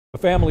The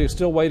family is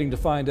still waiting to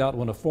find out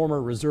when a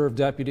former reserve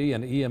deputy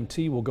and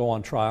EMT will go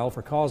on trial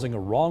for causing a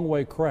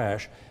wrong-way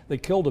crash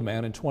that killed a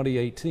man in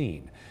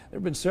 2018. There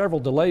have been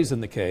several delays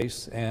in the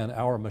case, and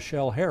our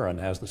Michelle Herron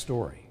has the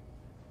story.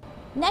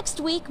 Next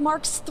week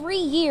marks 3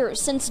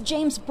 years since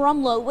James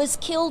Brumlow was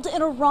killed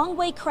in a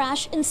wrong-way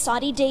crash in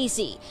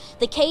Soddy-Daisy.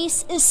 The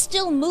case is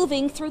still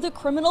moving through the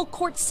criminal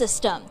court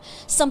system,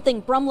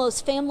 something Brumlow's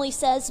family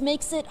says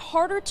makes it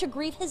harder to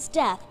grieve his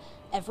death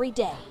every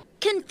day.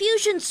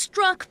 Confusion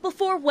struck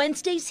before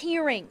Wednesday's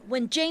hearing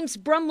when James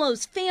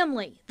Brumlow's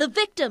family, the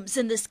victims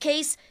in this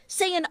case,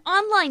 say an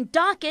online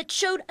docket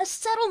showed a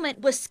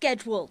settlement was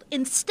scheduled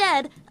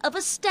instead of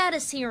a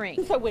status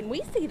hearing. So when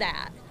we see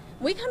that,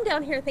 we come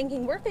down here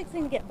thinking we're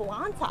fixing to get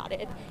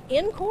blindsided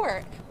in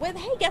court with,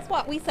 hey, guess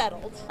what, we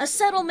settled. A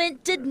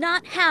settlement did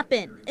not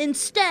happen.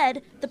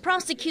 Instead, the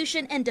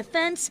prosecution and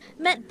defense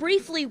met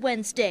briefly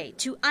Wednesday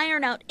to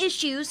iron out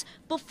issues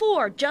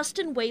before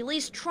Justin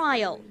Whaley's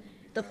trial.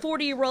 The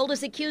 40-year-old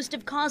is accused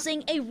of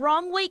causing a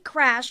wrong-way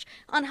crash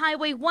on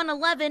Highway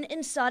 111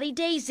 in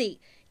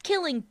Soddy-Daisy,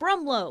 killing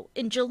Brumlow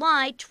in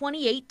July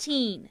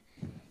 2018.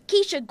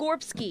 Keisha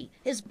Gorpsky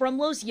is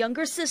Brumlow's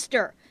younger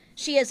sister.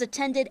 She has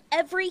attended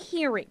every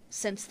hearing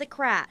since the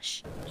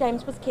crash.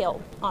 James was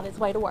killed on his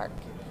way to work.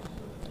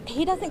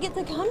 He doesn't get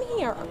to come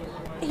here.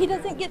 He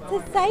doesn't get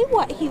to say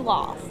what he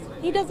lost.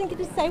 He doesn't get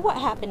to say what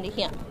happened to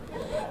him.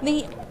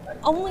 The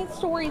only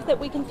stories that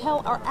we can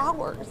tell are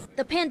ours.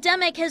 The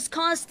pandemic has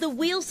caused the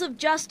wheels of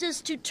justice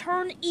to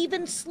turn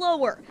even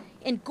slower,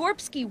 and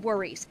Gorpsky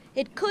worries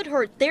it could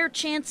hurt their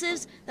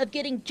chances of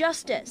getting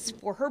justice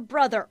for her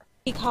brother.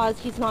 Because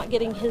he's not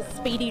getting his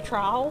speedy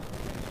trial,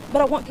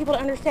 but I want people to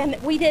understand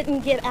that we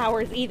didn't get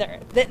ours either,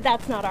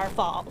 that's not our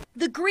fault.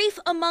 The grief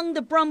among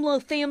the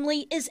Brumlow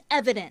family is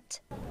evident.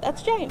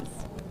 That's James.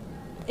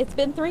 It's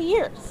been 3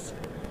 years.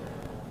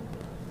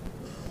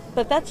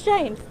 But that's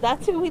James.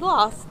 That's who we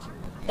lost.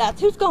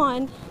 That's who's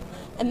gone.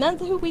 And that's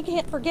who we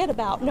can't forget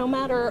about, no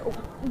matter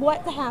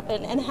what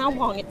happened and how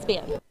long it's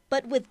been.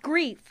 But with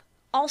grief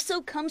also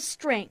comes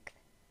strength.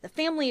 The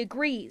family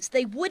agrees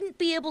they wouldn't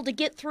be able to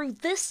get through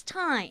this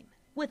time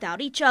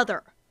without each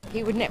other.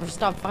 He would never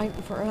stop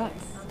fighting for us.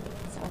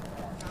 So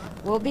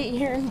we'll be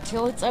here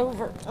until it's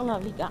over. I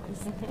love you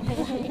guys.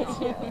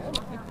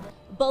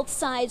 Both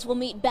sides will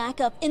meet back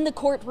up in the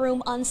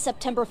courtroom on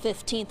September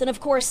 15th. And of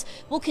course,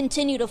 we'll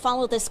continue to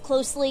follow this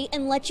closely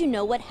and let you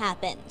know what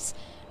happens.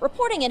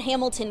 Reporting in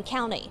Hamilton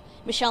County,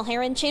 Michelle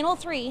Herron, Channel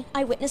 3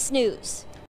 Eyewitness News.